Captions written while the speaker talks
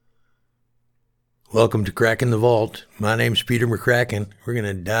Welcome to Cracking the Vault. My name's Peter McCracken. We're going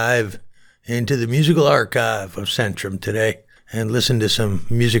to dive into the musical archive of Centrum today and listen to some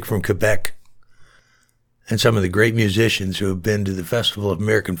music from Quebec and some of the great musicians who have been to the Festival of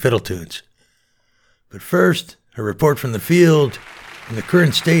American Fiddle Tunes. But first, a report from the field on the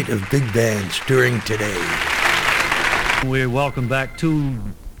current state of big bands touring today. We welcome back two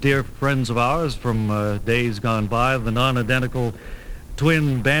dear friends of ours from days gone by, the non-identical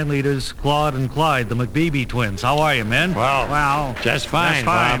twin band leaders, Claude and Clyde, the McBeebe twins. How are you, men? Well, just fine,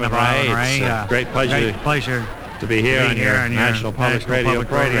 Bob and Ray. It's a great pleasure to be here on your National Public Radio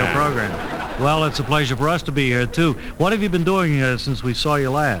program. Well, it's a pleasure for us to be here, too. What have you been doing since we saw you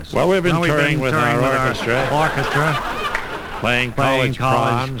last? Well, we've been touring with our orchestra. Playing college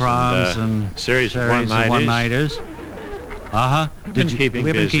proms and series of one-nighters. We've been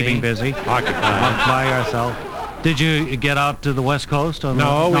keeping busy. Occupied. By ourselves. Did you get out to the West Coast?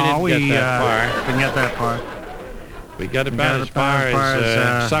 No, we didn't get that far. Didn't get that far. We got about as far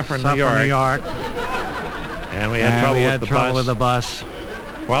as Suffern, New York. And we had trouble with the bus.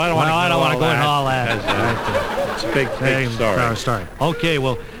 Well, I don't want to go into all that. It's a big story. Okay,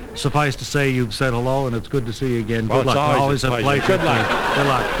 well, suffice to say you've said hello, and it's good to see you again. Well, good luck. Always a pleasure. Good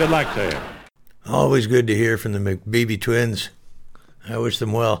luck. Good luck to you. Always good to hear from the McBeebe twins. I wish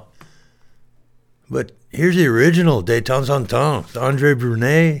them well. But here's the original De Temps en Temps, André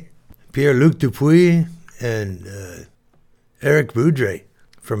Brunet, Pierre-Luc Dupuis, and Eric Boudre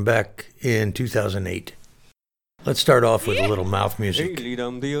from back in 2008. Let's start off with a little mouth music. Hey, da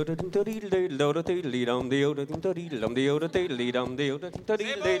dee lo da dee da dee lum da dee lo da dee lum. Hey, lee dum dee da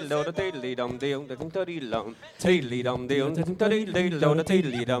dee da dee lo da dee dum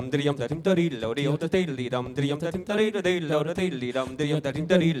dee da dee lo da dee dum dee da dee lo da dee dum dee da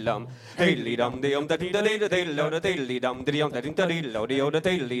dee lum. Hey, lee dum dee da dee da dee lo da dee dum dee da dee lum dee da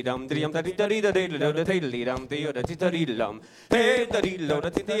dee dum dee da dee lo da dee dum dee da dee lum.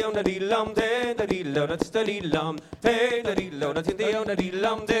 Hey, da dee lo da dee lum da dee lo da dee lum. Hey, da dee lo da dee lum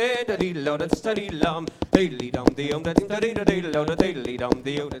da dee lum. Hey, lee dum dee da dee lo da dee dum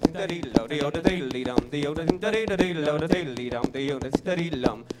dee da dee lo da dee dum dee da dee lo da dee dum dee da dee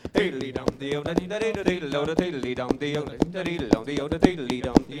lum. Hey, lee dum dee da dee lo da dee dum dee da dee lo da dee dum dee da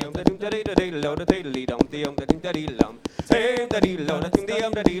dee dum dee da dee lum. Hey, da dee lo da dee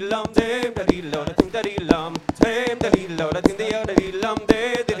dum dee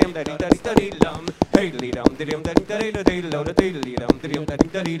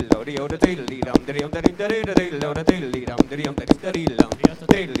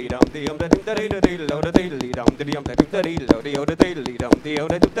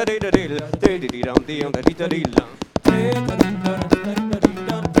da dee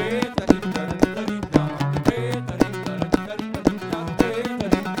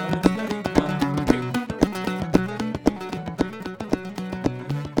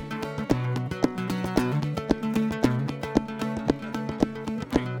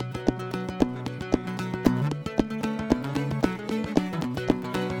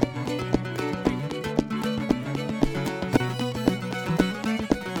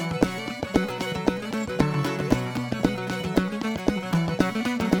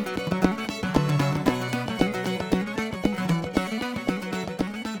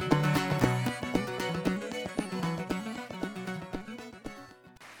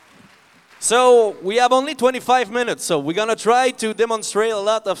So we have only 25 minutes, so we're gonna try to demonstrate a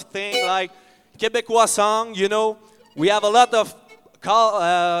lot of things like Québécois song, you know. We have a lot of call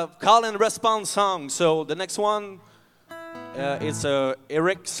and response songs. So the next one is a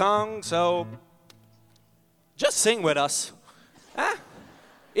Eric song, so just sing with us.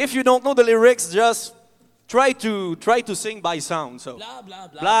 If you don't know the lyrics, just try to sing by sound. So blah blah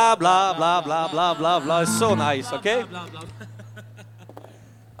blah blah blah blah blah blah blah. It's so nice, okay?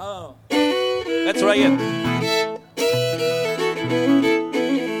 Oh. Let's try it.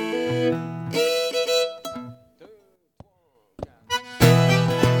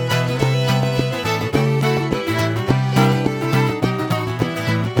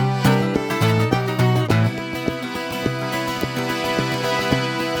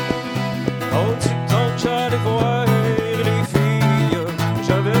 Oh, tu t'en j'allais voir les filles,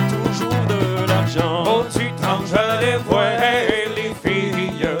 j'avais toujours de l'argent. Oh, tu t'en j'allais voir les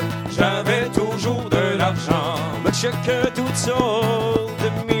filles, j'avais toujours de l'argent. Me check toutes sortes de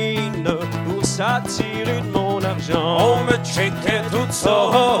mines pour s'attirer de mon argent. On me checkait toutes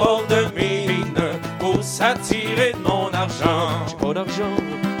sortes de mines pour s'attirer de mon argent. J'ai pas d'argent,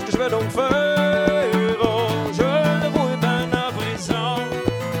 ce que je vais donc faire? Oh, je le vois bien à présent.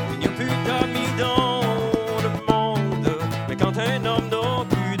 Il n'y a plus d'amis dans le monde, mais quand un homme n'a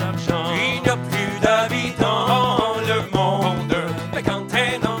plus d'argent, il n'y a plus d'amis.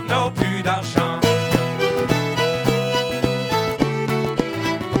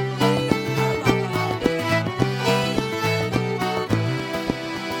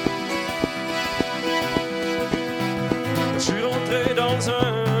 dans un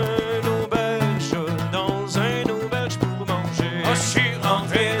auberge pour manger. Oh, je suis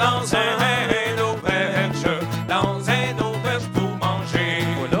rentré dans un auberge pour manger.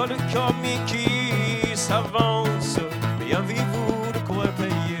 Voilà le commis qui s'avance, mais avez-vous de quoi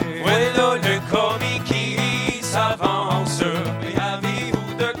payer? Voilà le commis qui s'avance, mais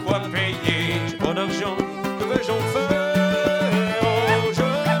avez-vous de quoi payer? J'ai pas d'argent, que vais-je donc faire? Oh, je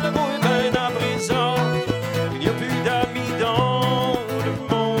le vois bien à présent. Il n'y a plus d'amis dans le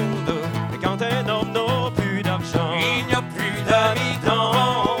monde, mais quand un homme n'a plus d'argent. Il n'y a plus d'amis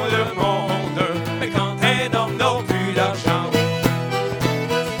dans le monde, mais quand un homme n'a plus d'argent.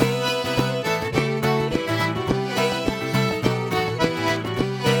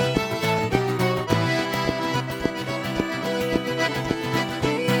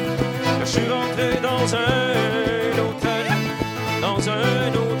 Je suis rentré dans un hôtel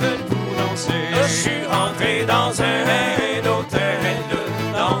pour danser. Je suis rentré dans un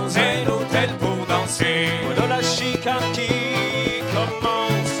hôtel pour danser. Voilà la chicane qui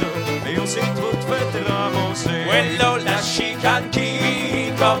commence, et on s'est toutes fait ramasser. Voilà la chicane qui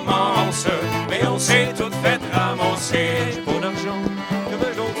commence, mais on s'est toutes fait ramasser. J'ai pas d'argent, que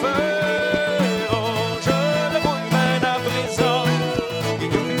vais-je donc faire? Oh, je le vois bien à présent. Il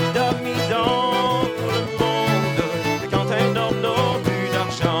n'y a plus d'amis dans le monde, mais quand un homme n'a plus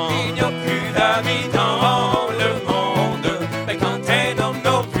d'argent. Il n'y a plus d'amis dans le monde, mais quand un homme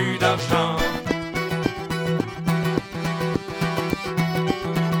n'a plus d'argent.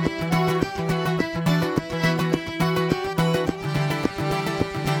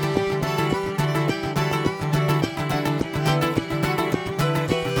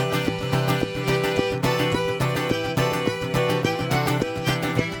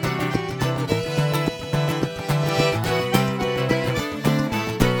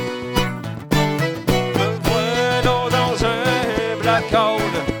 Me voilà dans un black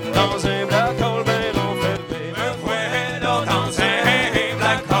hole bien renfermé. Me voilà dans un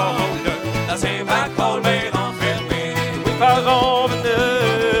black hole bien renfermé. Mes parents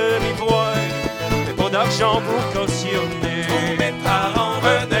venaient m'y voir, mais pas d'argent pour cautionner. Tous mes parents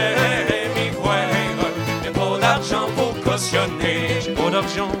venaient m'y voir, mais pas d'argent pour cautionner. J'ai pas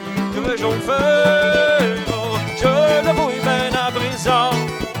d'argent, que vais-je donc faire? Oh, je le vois bien à présent.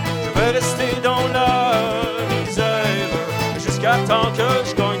 Je vais rester dans la misère jusqu'à temps que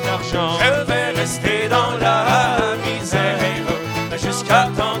je gagne de l'argent. Je vais rester dans la misère jusqu'à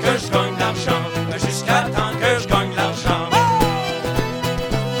temps que je gagne de l'argent. Jusqu'à temps que je gagne de l'argent.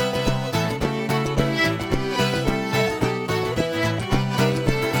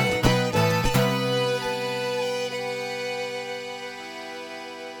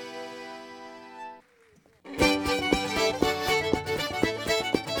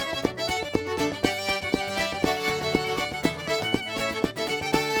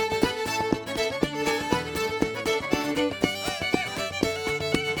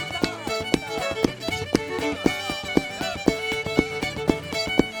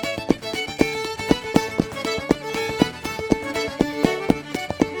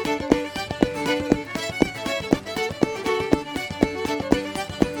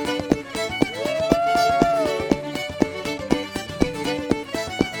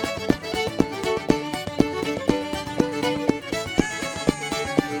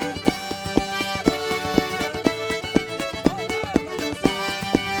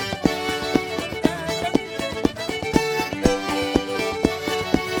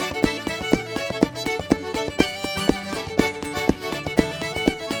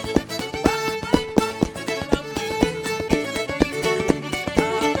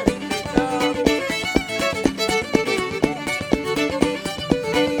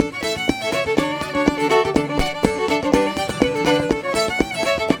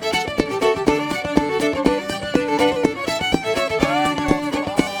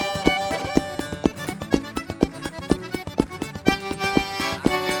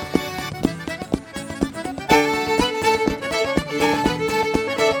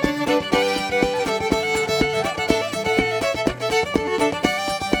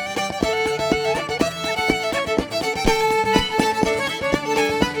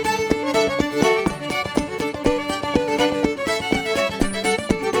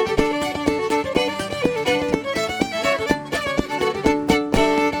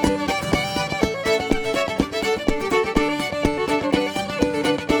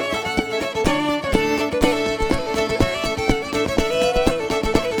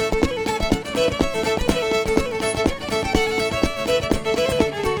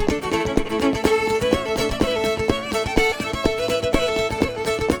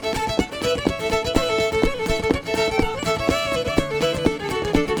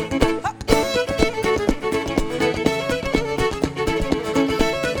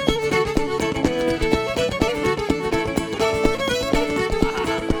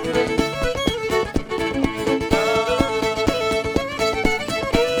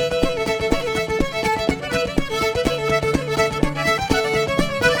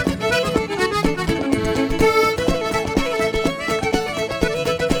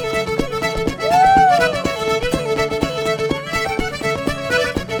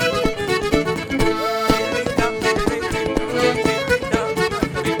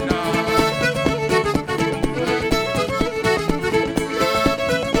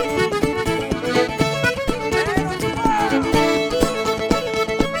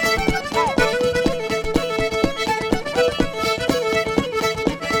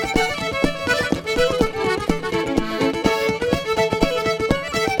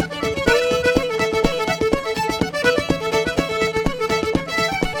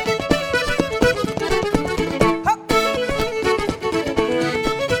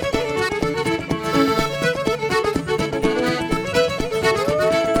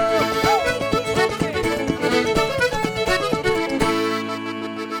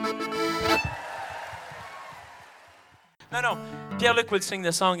 Pierre-Luc will sing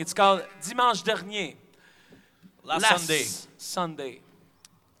the song. It's called Dimanche Dernier. Last Sunday.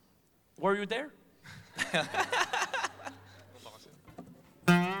 Were you there?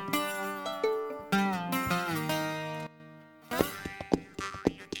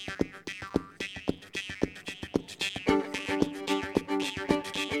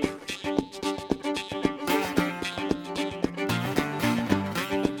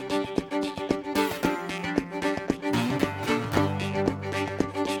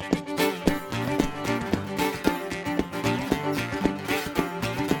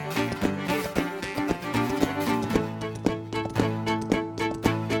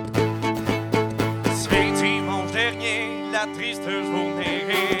 La triste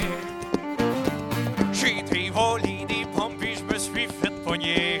journée. J'ai été volé des pommes puis je me suis fait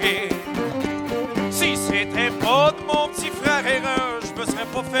pogner. Si c'était pas de mon petit frère erreur, je me serais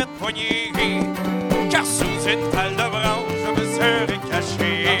pas fait pogner. Car sous une talle de branche, je me serais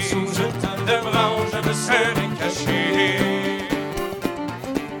caché. Car sous une talle de branche, je me serais caché.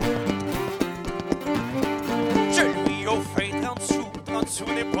 Je lui offre 30 sous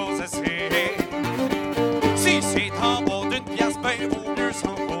n'est pas assez. Si c'est en bas d'une pièce, ben vaut mieux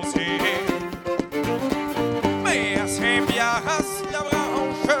s'enfoncer. Mais à 5 piastres, la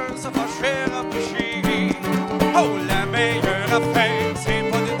branche, ça va cher à boucher. Oh, la meilleure affaire, c'est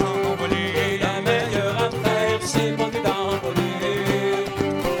pas des dents envolées. La meilleure affaire, c'est pas des dents envolées.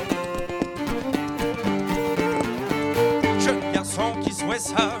 Jeune garçon qui soit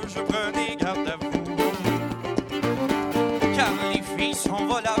sage, prenez garde à vous. Car les filles sont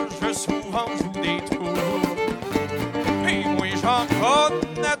volages, souvent jouent des trous. Jean-Claude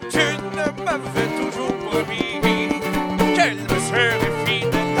Thune m'avait toujours promis qu'elle me serait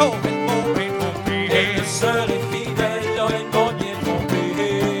fidèle, oh, elle m'a bien trompé. Elle me serait fidèle, oh, elle m'a bien trompé.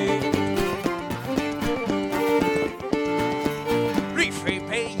 Lui fait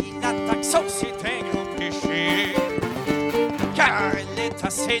payer la taxe, oh, c'est un grand péché. Car elle est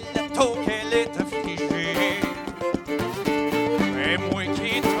assez lato qu'elle est affligée. Mais moi qui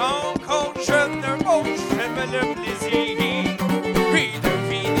est encore jeune, oh, je fais le plaisir.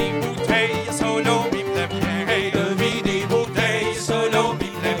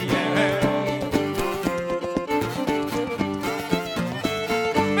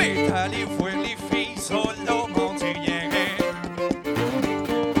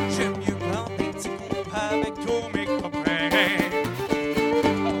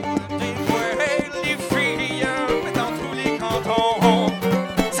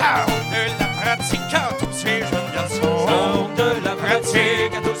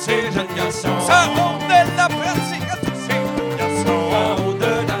 Ces jeunes garçons. Ça monte de la pratique à tous ces jeunes garçons. Ça monte de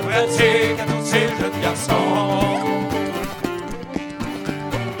la pratique à tous ces jeunes garçons.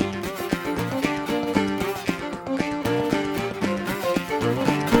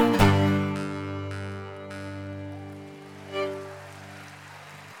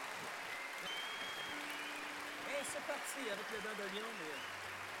 Et c'est parti avec le dent de lion.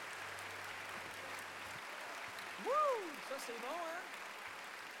 Wouh! Ça c'est bon, hein?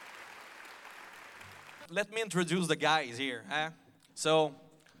 Let me introduce the guys here. So,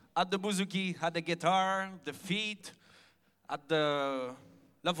 at the bouzouki, at the guitar, the feet, at the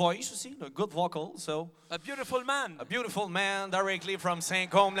voice aussi, the good vocal. So, a beautiful man directly from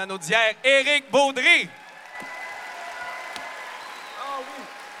Saint-Côme-la-Naudière, Éric Baudry. Oh oui,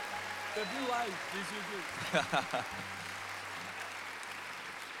 the blue eyes, les yeux bleus.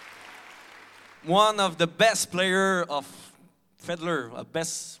 One of the best player of fiddler,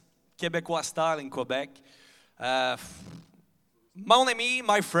 best Québécois style in Quebec. Mon ami,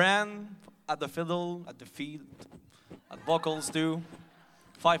 my friend, at the fiddle, at the feet, at vocals too.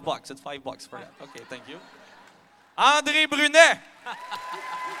 $5. It's $5 for that. Okay, thank you. André Brunet.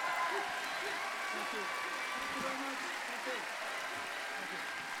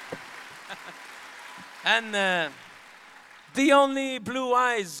 And the only blue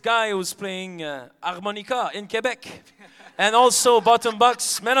eyes guy who's playing harmonica in Quebec. And also bottom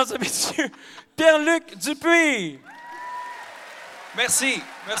box, mesdames et messieurs, Pierre-Luc Dupuis. Merci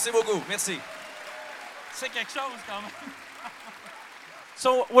beaucoup, merci. C'est quelque chose quand même.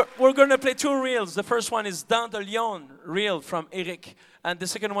 So we're going to play two reels. The first one is Dent de Lion reel from Eric. And the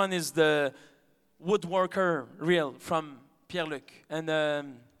second one is the Woodworker reel from Pierre-Luc. And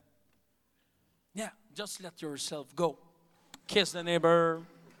yeah, just let yourself go. Kiss the neighbor,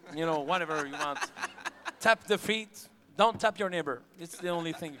 you know, whatever you want. Tap the feet. Don't tap your neighbor. It's the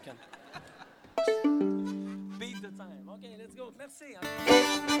only thing you can. Beat the time. Okay, let's go. Merci.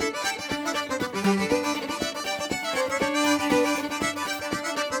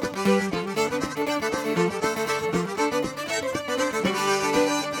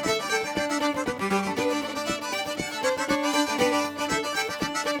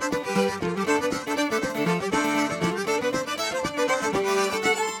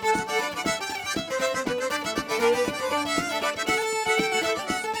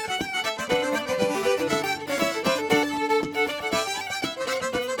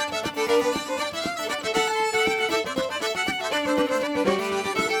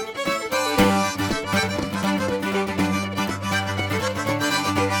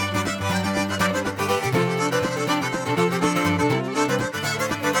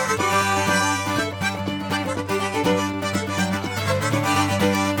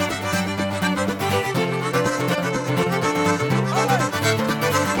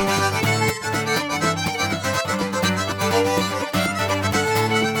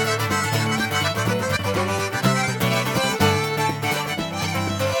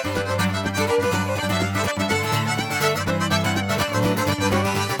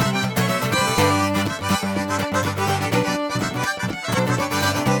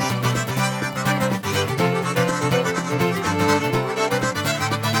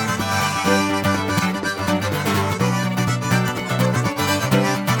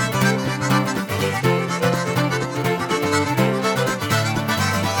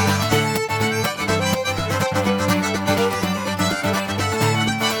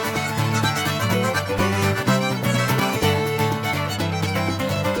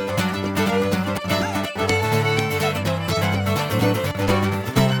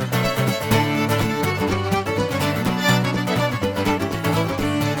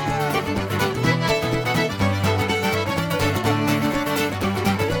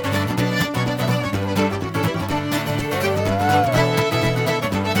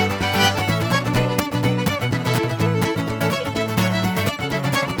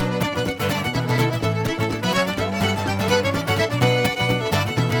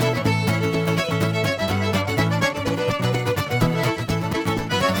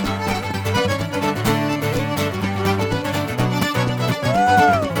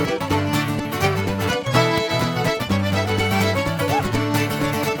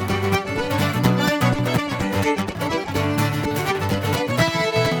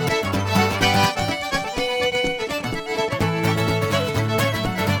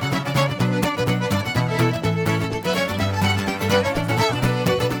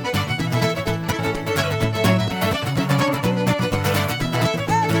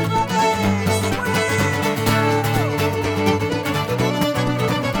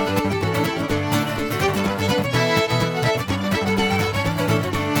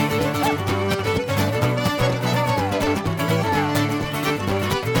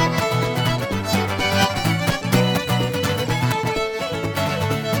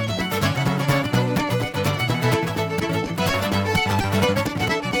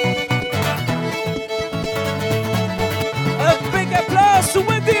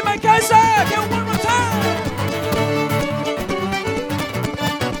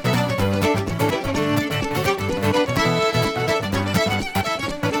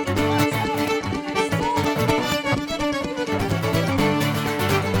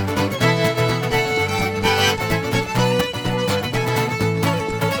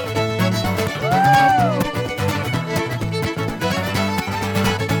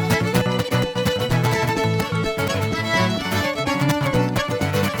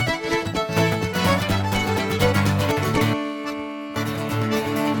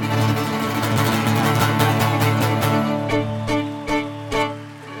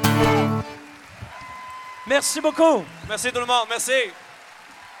 Merci beaucoup. Merci tout le monde. Merci.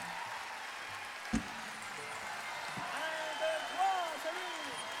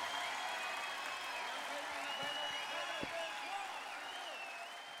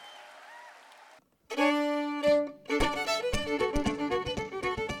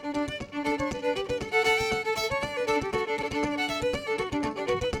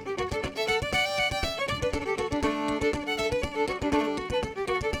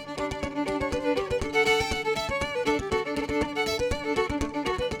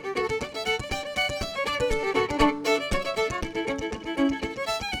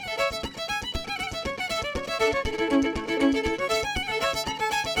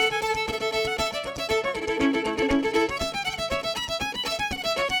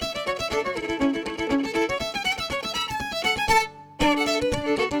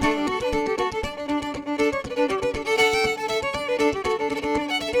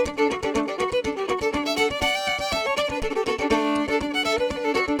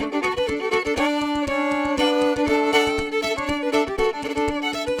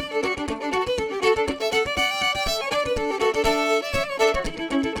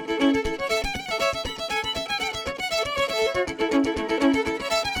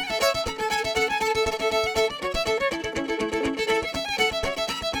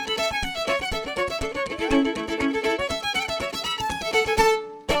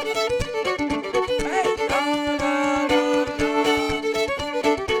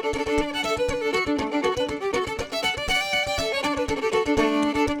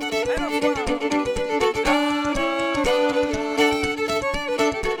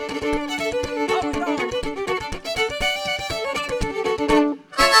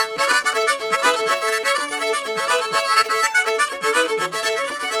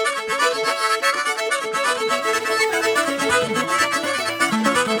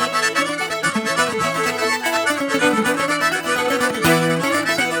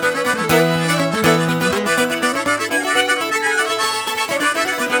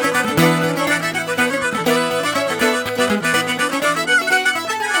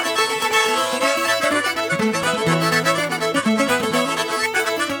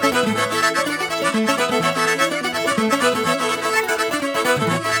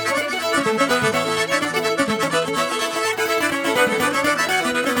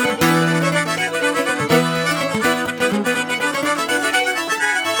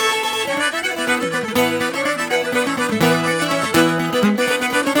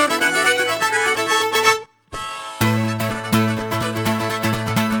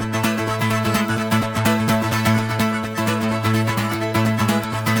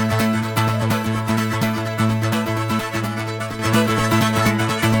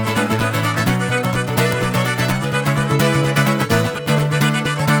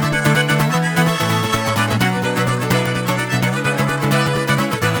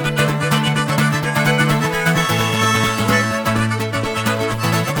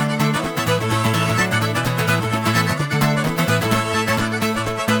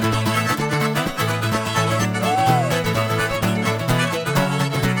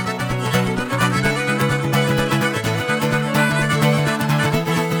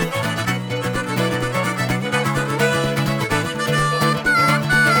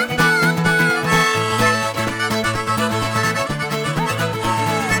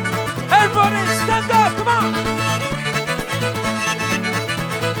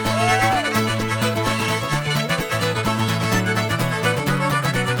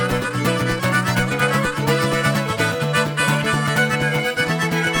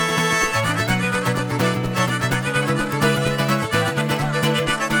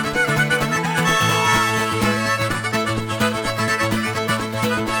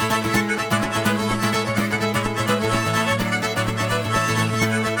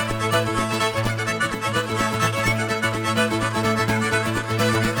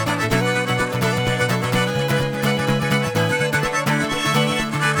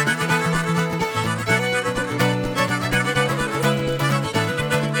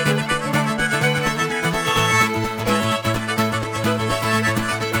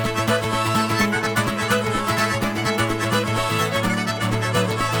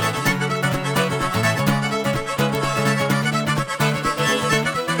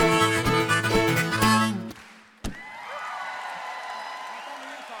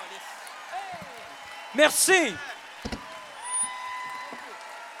 Merci.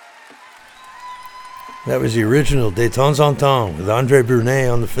 That was the original De Temps en Temps with Andre Brunet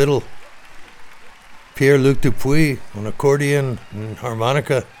on the fiddle, Pierre-Luc Dupuis on accordion and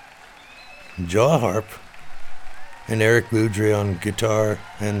harmonica, and jaw harp, and Eric Boudre on guitar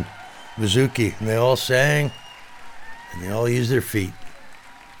and bouzouki, and they all sang, and they all used their feet.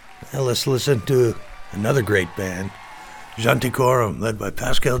 Now let's listen to another great band, Janticorum, led by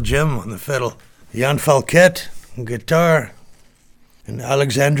Pascal Jim on the fiddle, Jan Falquet on guitar, and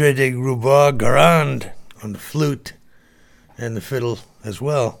Alexandre de Roubaud-Garand on the flute and the fiddle as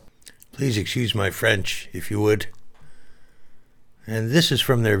well. Please excuse my French, if you would. And this is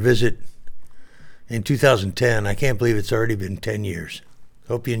from their visit in 2010. I can't believe it's already been 10 years.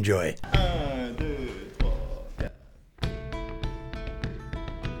 Hope you enjoy.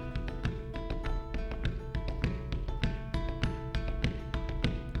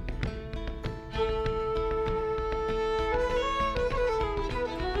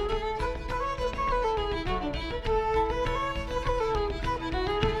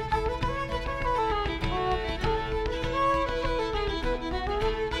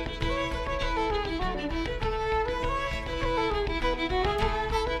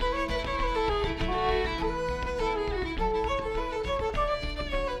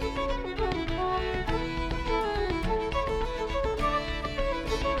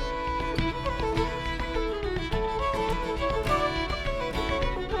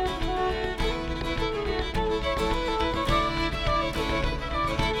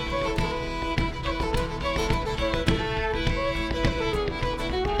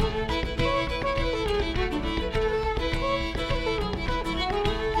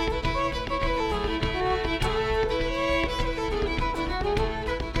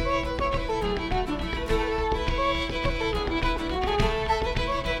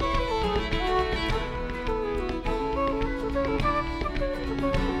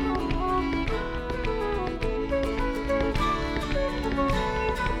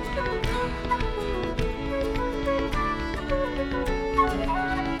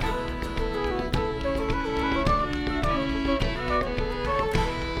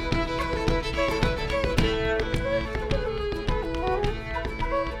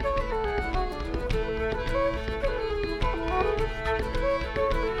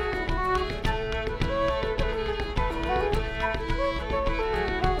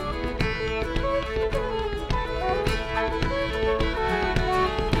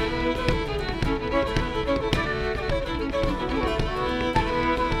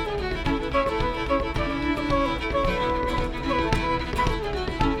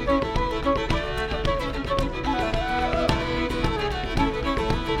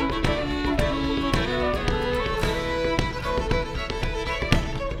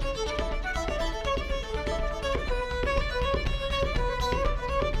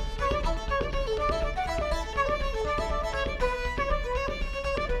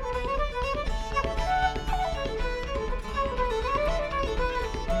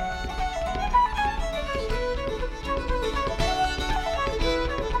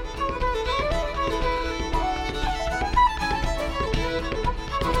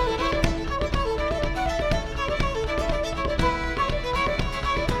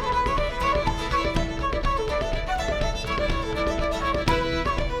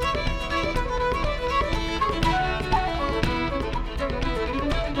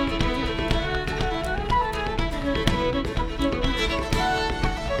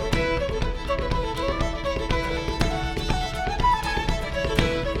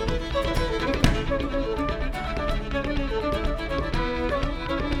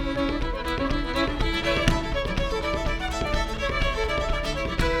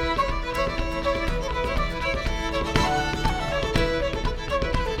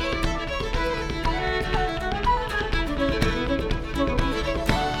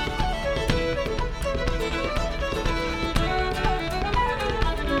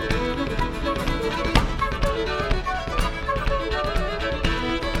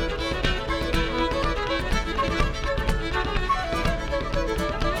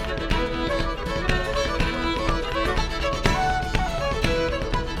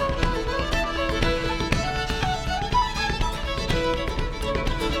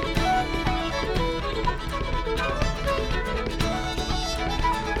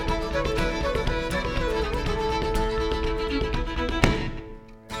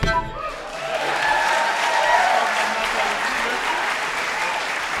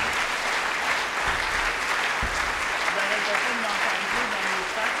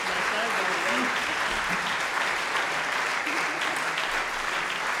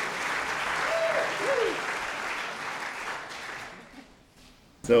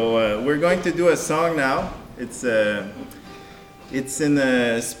 So we're going to do a song now. It's in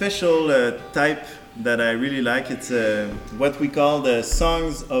a special type that I really like. It's what we call the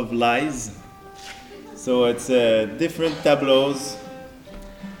Songs of Lies. So it's different tableaus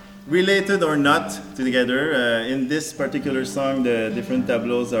related or not together. In this particular song, the different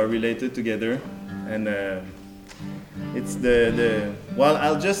tableaus are related together, and it's well,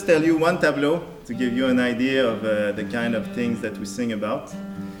 I'll just tell you one tableau to give you an idea of the kind of things that we sing about.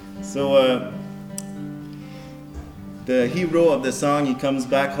 So the hero of the song, he comes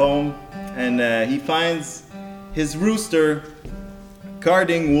back home and he finds his rooster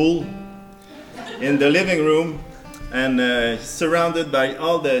carding wool in the living room, and he's surrounded by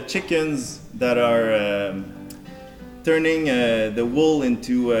all the chickens that are turning the wool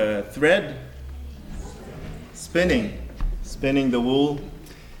into thread, spinning the wool.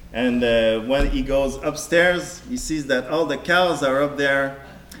 And when he goes upstairs, he sees that all the cows are up there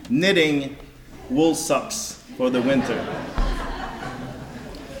knitting wool socks for the winter.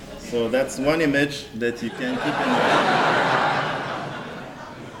 So that's one image that you can keep in mind.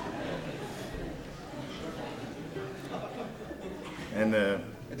 And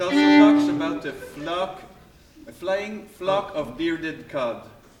it also talks about a flying flock of bearded cod.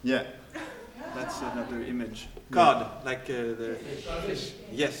 Yeah. That's another image. Cod, like the fish.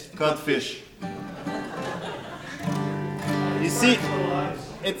 Yes, codfish. You see,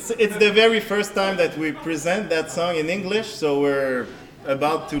 it's the very first time that we present that song in English, so we're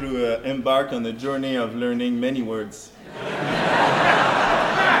about to embark on a journey of learning many words.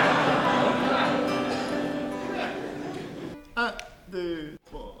 1, 2,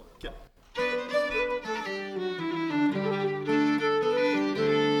 3, 4.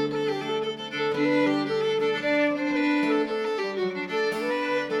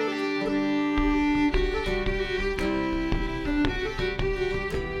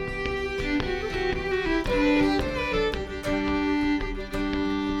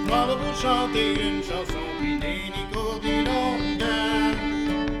 Chanter une chanson puis des nicots du longueur.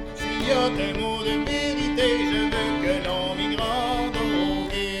 S'il y a des mots de vérité, je veux que l'on m'y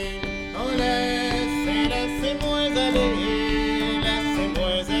grandit. Oh, laissez-moi aller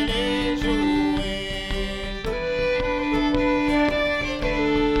jouer.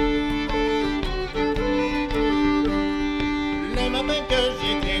 Le matin que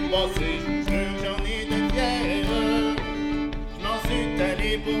j'étais passé, j'en étais fier. Je m'en suis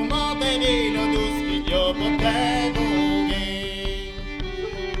allé pour m'enterrer là d'où qu'il y a pas de terre au gué.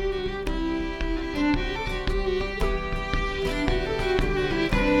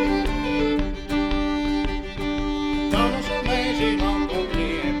 Dans mon chemin, j'ai rencontré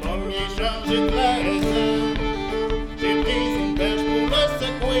un premier chargé de glace. J'ai pris une perche pour le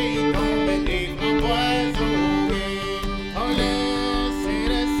secouer, il tombait des framboises au gué. Oh,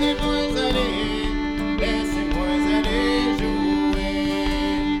 laissez-moi aller jouer.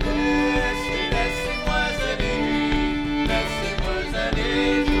 Laissez-moi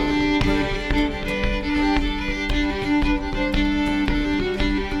aller jouer.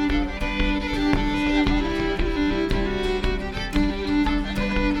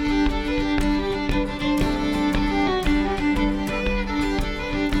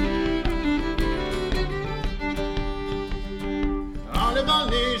 En levant le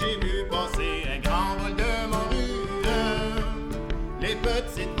nez, j'ai vu passer un grand vol de morue. Les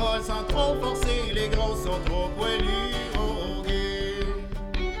petites vols sont trop forcées, les grosses sont trop poilues au gué.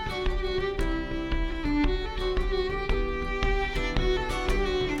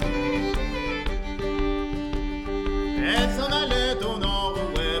 Elles s'en allaient au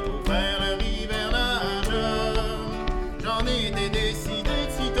nord-ouest pour faire leur hivernage. J'en étais décidé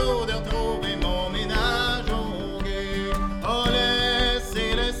sitôt de retrouver mon ménage au gué. Oh,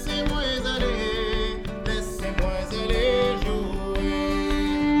 laissez-moi aller jouer.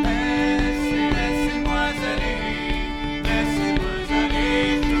 Laissez-moi aller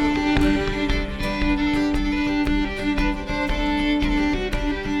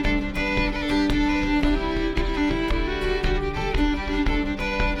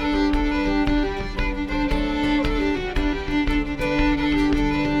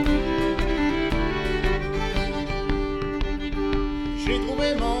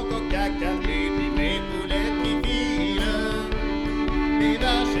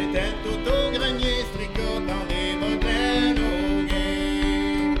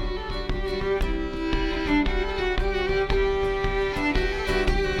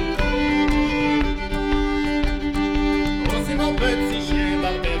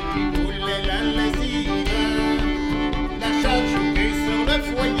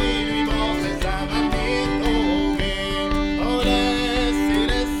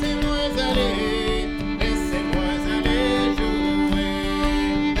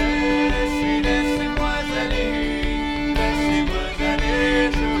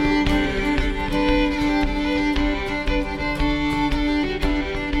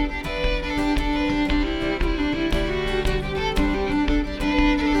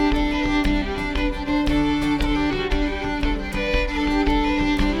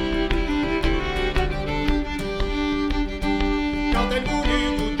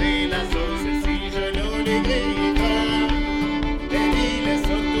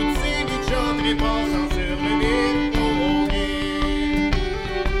et passant sur le vide drogué.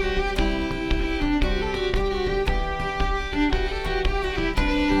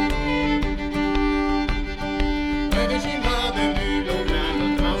 Le régiment de mulots blancs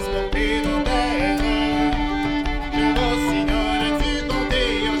nous transportait nos terres. Le rossignol du comté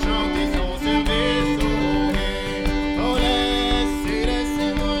a chanté son service au guet. Oh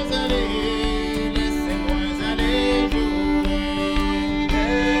laissez-moi aller jouer. Laissez-moi aller jouer.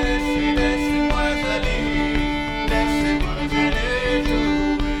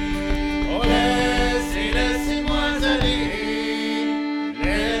 Oh laissez-moi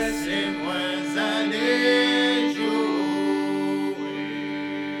aller jouer.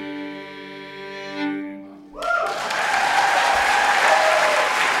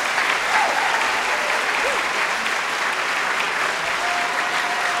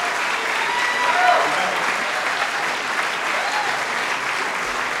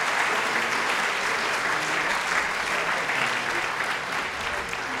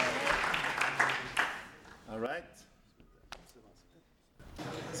 All right.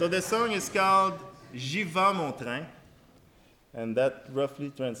 So the song is called J'y vas mon train, and that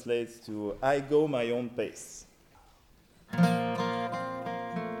roughly translates to I go my own pace.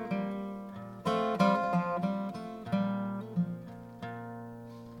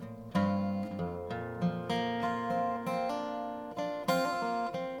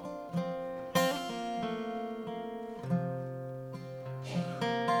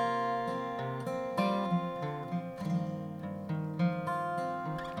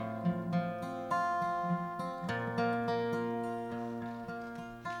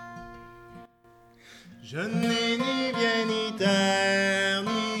 Je n'ai ni bien ni terre,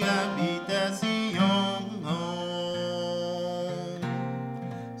 ni habitation.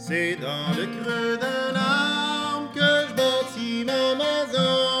 C'est dans le creux d'un arbre que je bâtis ma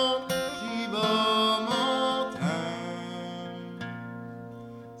maison. J'y vais mon train,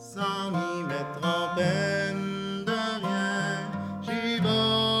 sans m'y mettre en peine de rien. J'y vais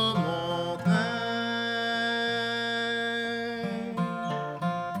mon train.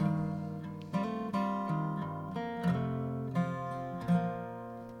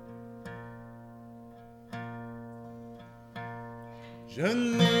 Je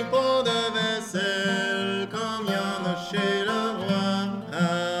n'ai pas de vaisselle comme y en a chez le roi.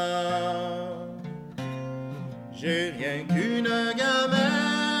 J'ai rien qu'une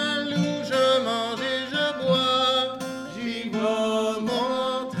gamelle où je mange et je bois. J'y vais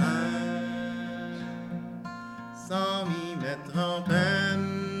mon train, sans m'y mettre en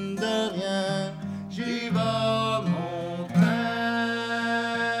peine de rien. J'y vais mon train,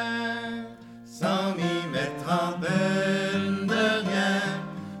 sans m'y mettre en peine de rien.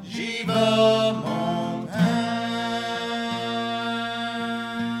 J'y vais mon train.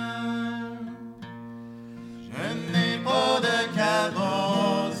 Je n'ai pas de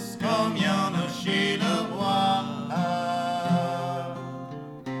carrosse comme y en a chez le roi.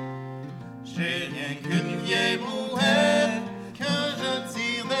 J'ai rien qu'une vieille brouette que je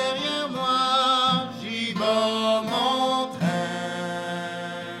tire derrière moi. J'y vais mon train,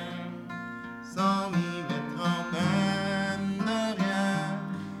 sans m'y mettre en peine de rien.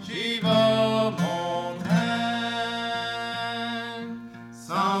 J'y vais mon train,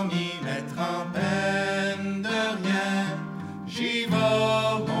 sans m'y mettre en peine de rien. J'y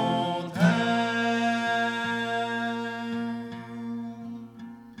vais mon train.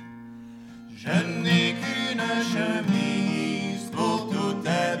 Je n'ai qu'une chemise pour tout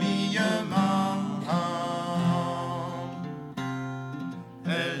habillement.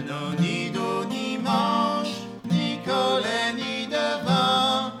 Elle n'a ni dos ni manche, ni collet ni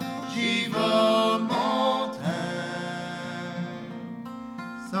devant. J'y vais mon train,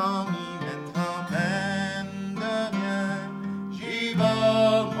 sans m'y mettre en peine de rien. J'y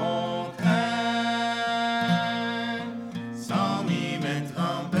vais mon train, sans m'y mettre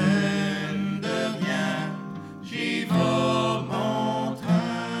en peine de rien. J'y vais mon train.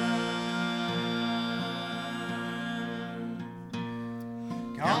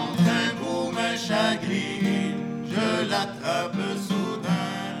 Quand un coup me chagrine, je l'attrape soudain.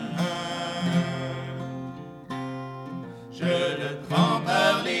 Je le prends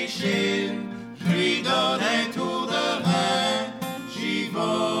par les chines, je lui donne un tour de rein. J'y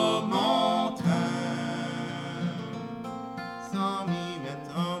vais mon train, sans m'y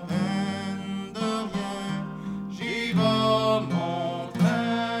mettre en peine de rien. J'y vais mon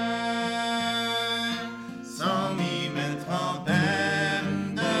train, sans m'y mettre en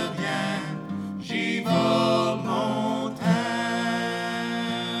peine de rien. J'y vais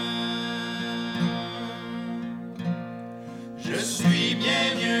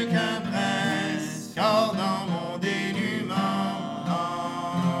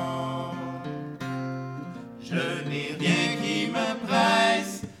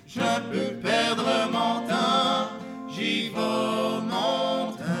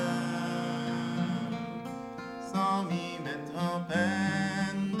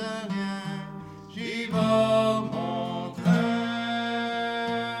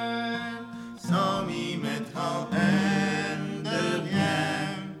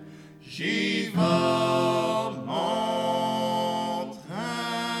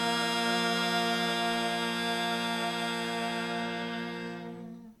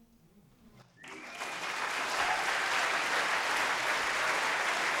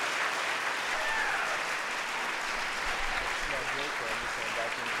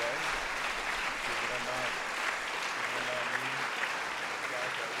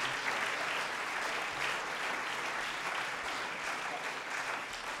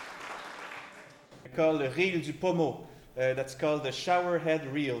Called the reel du pommeau. That's called the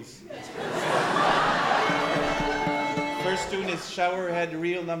showerhead reels. First tune is showerhead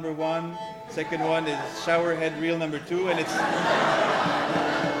reel number 1. Second one is showerhead reel number 2, and it's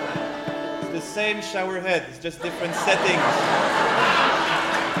the same showerhead. It's just different settings.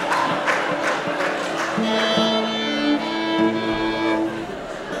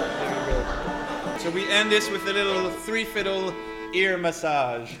 So we end this with a little 3-fiddle ear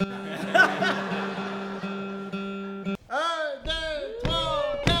massage.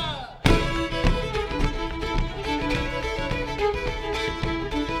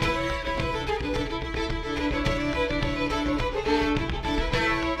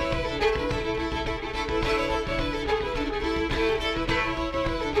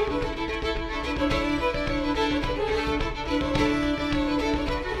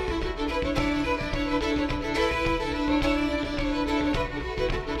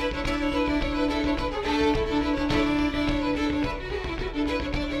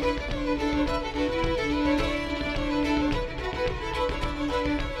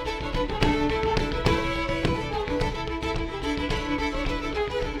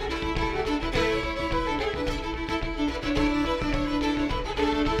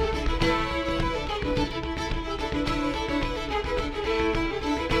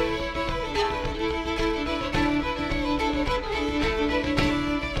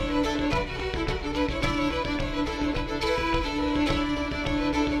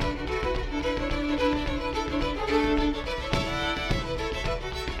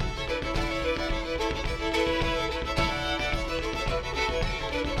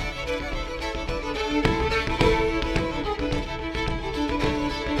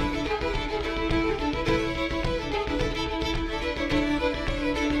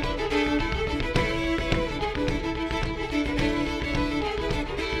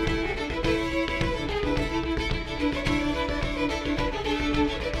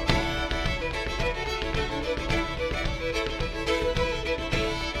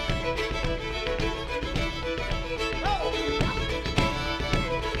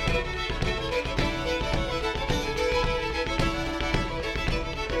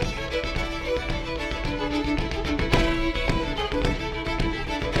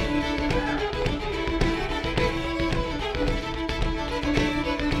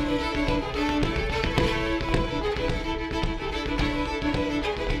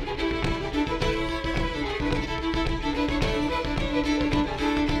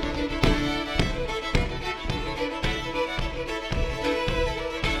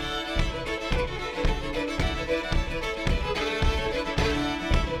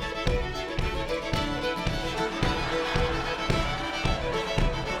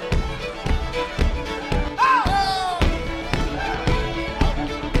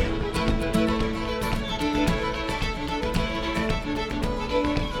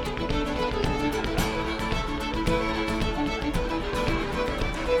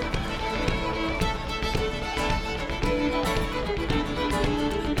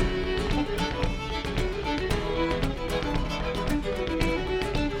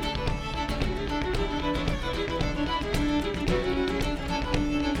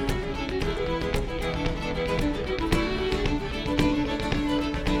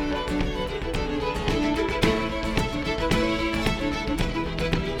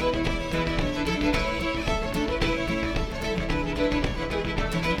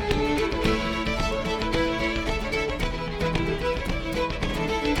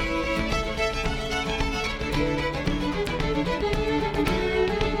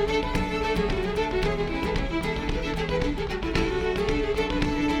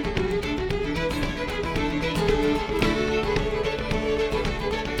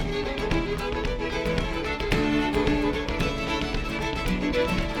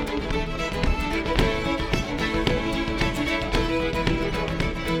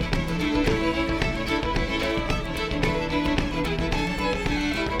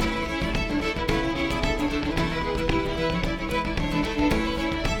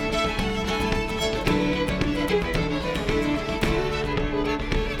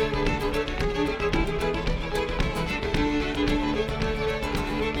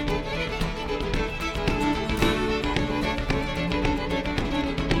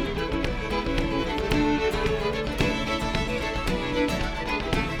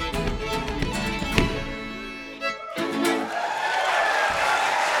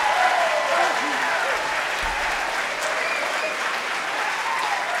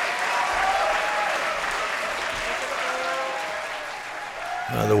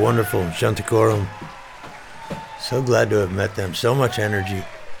 wonderful Chanticorum. So glad to have met them. So much energy.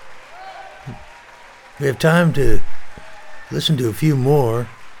 We have time to listen to a few more.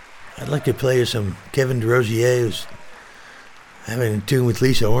 I'd like to play you some Kevin DesRosiers, who's having a tune with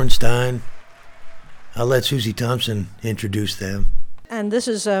Lisa Ornstein. I'll let Susie Thompson introduce them. And this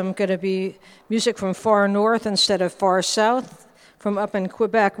is going to be music from far north instead of far south, from up in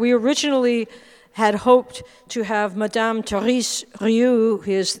Quebec. We originally had hoped to have Madame Thérèse Rioux, who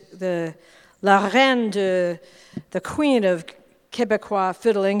is la reine the queen of Quebecois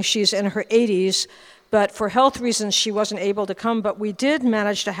fiddling. She's in her 80s, but for health reasons she wasn't able to come. But we did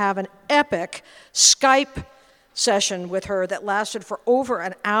manage to have an epic Skype session with her that lasted for over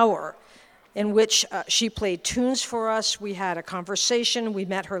an hour, in which she played tunes for us. We had a conversation. We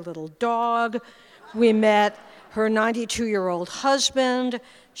met her little dog. We met her 92-year-old husband.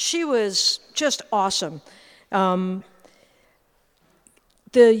 She was just awesome. The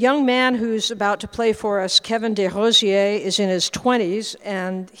young man who's about to play for us, Kevin DesRosiers, is in his 20s,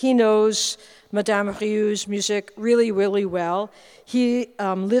 and he knows Madame Rioux's music really, really well. He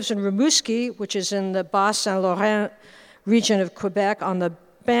lives in Rimouski, which is in the Bas-Saint-Laurent region of Quebec, on the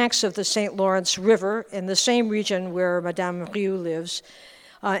banks of the St. Lawrence River, in the same region where Madame Rioux lives.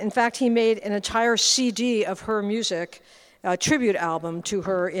 In fact, he made an entire CD of her music, a tribute album to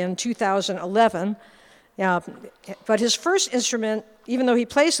her in 2011. But his first instrument, even though he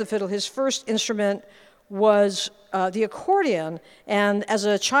plays the fiddle, his first instrument was the accordion. And as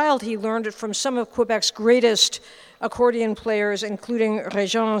a child, he learned it from some of Quebec's greatest accordion players, including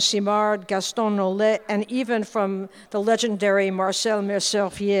Régent Simard, Gaston Nollet, and even from the legendary Marcel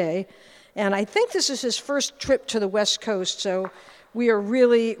Mercerfier. And I think this is his first trip to the West Coast, so we are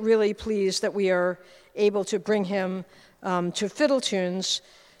really, really pleased that we are able to bring him to Fiddle Tunes.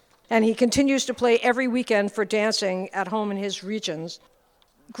 And he continues to play every weekend for dancing at home in his regions.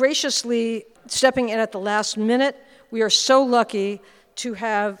 Graciously stepping in at the last minute, we are so lucky to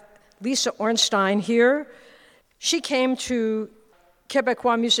have Lisa Ornstein here. She came to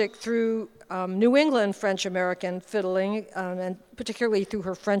Quebecois music through New England French-American fiddling, and particularly through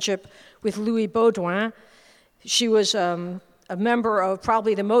her friendship with Louis Baudouin. She was a member of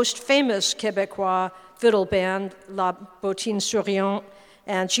probably the most famous Quebecois fiddle band, La Bottine Souriante,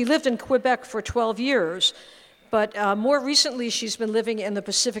 and she lived in Quebec for 12 years. But more recently, she's been living in the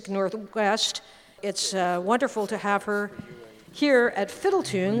Pacific Northwest. It's wonderful to have her here at Fiddle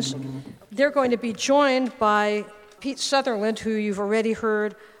Tunes. They're going to be joined by Pete Sutherland, who you've already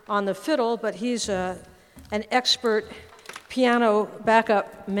heard on the fiddle, but he's an expert piano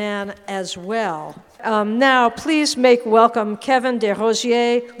backup man as well. Now, please make welcome Kevin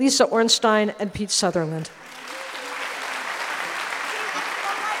DesRosiers, Lisa Ornstein, and Pete Sutherland.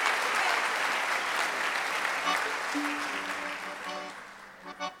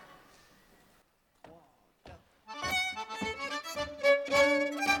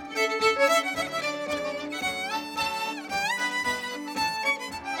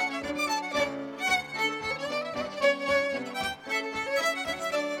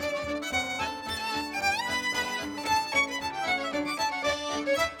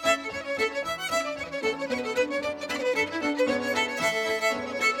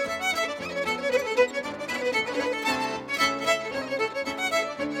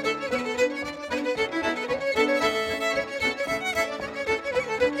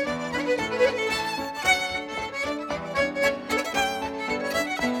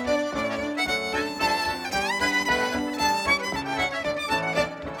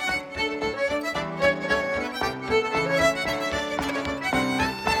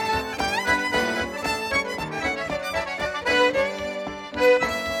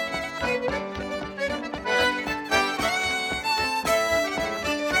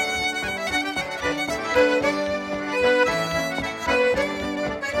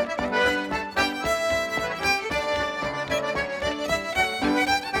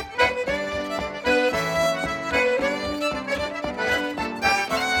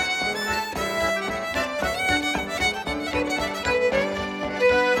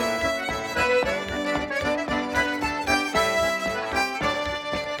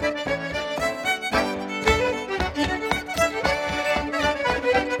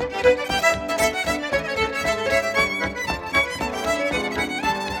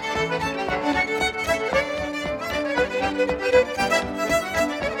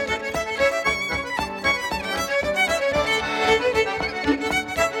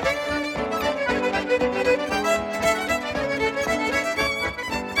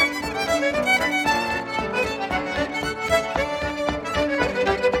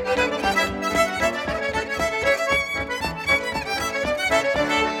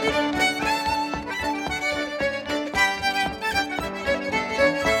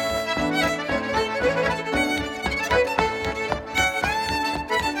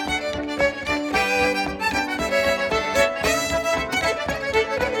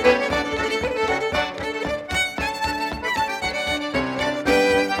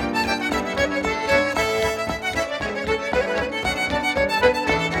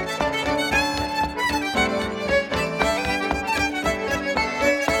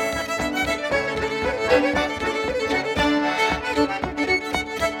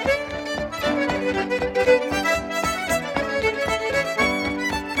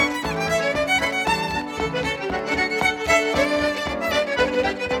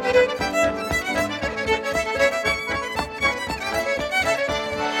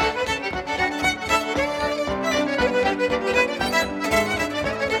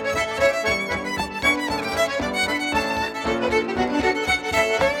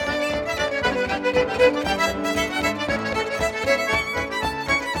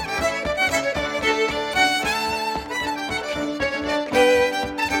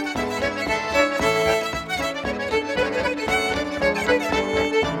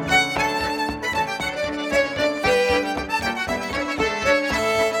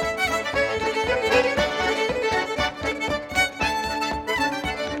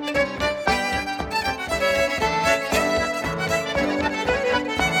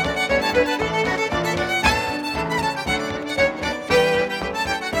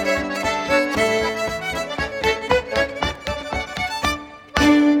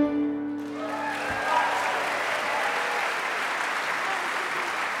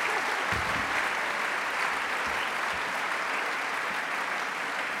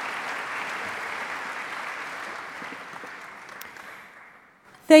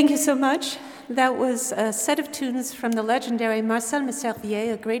 Thank you so much. That was a set of tunes from the legendary Marcel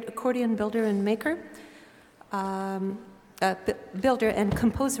Messervier, a great accordion builder and maker, builder and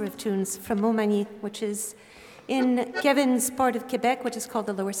composer of tunes from Montmagny, which is in Kevin's part of Quebec, which is called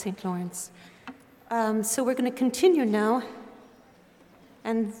the Lower St. Lawrence. So we're going to continue now.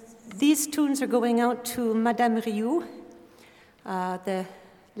 And these tunes are going out to Madame Rioux,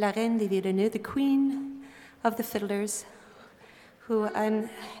 la reine des violoneux, the queen of the fiddlers, who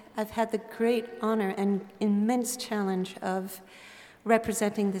I've had the great honor and immense challenge of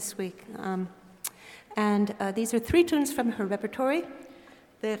representing this week. And these are 3 tunes from her repertory: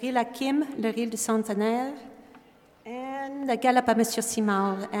 the Rille à Kim, le Rille de Centenaire, and the Galop à Monsieur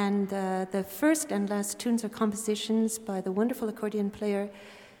Simard. And the first and last tunes are compositions by the wonderful accordion player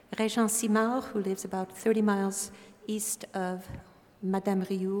Régent Simard, who lives about 30 miles east of Madame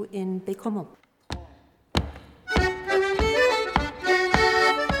Rioux in Baie-Comeau.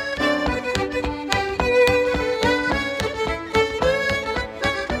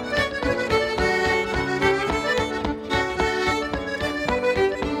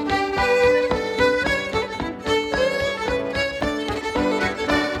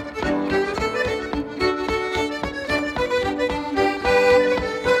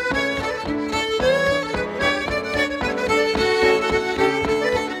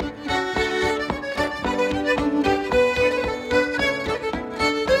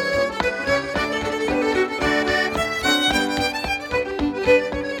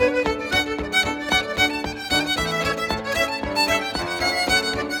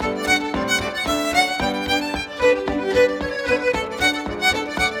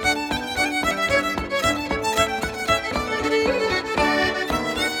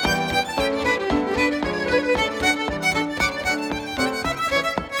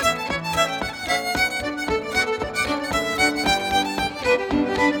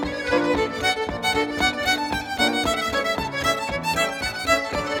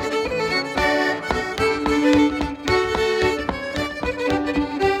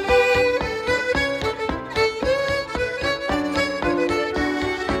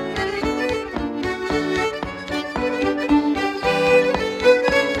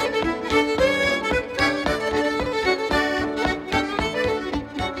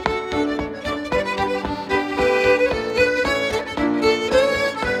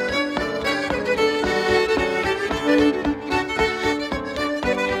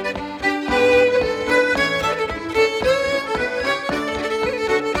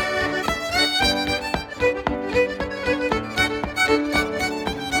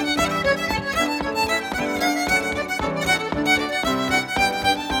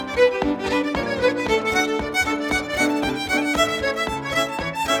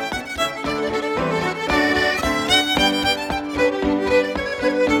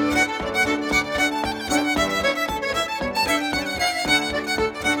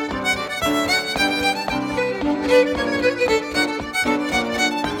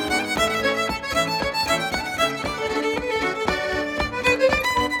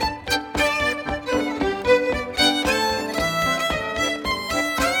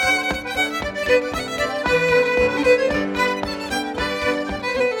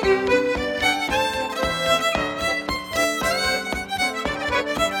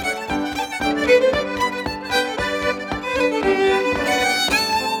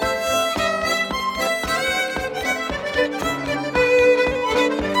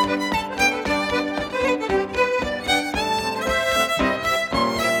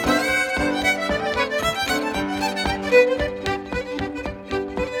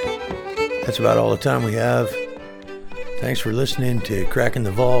 That's about all the time we have. Thanks for listening to Cracking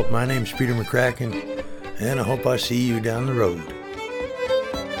the Vault. My name's Peter McCracken, and I hope I see you down the road.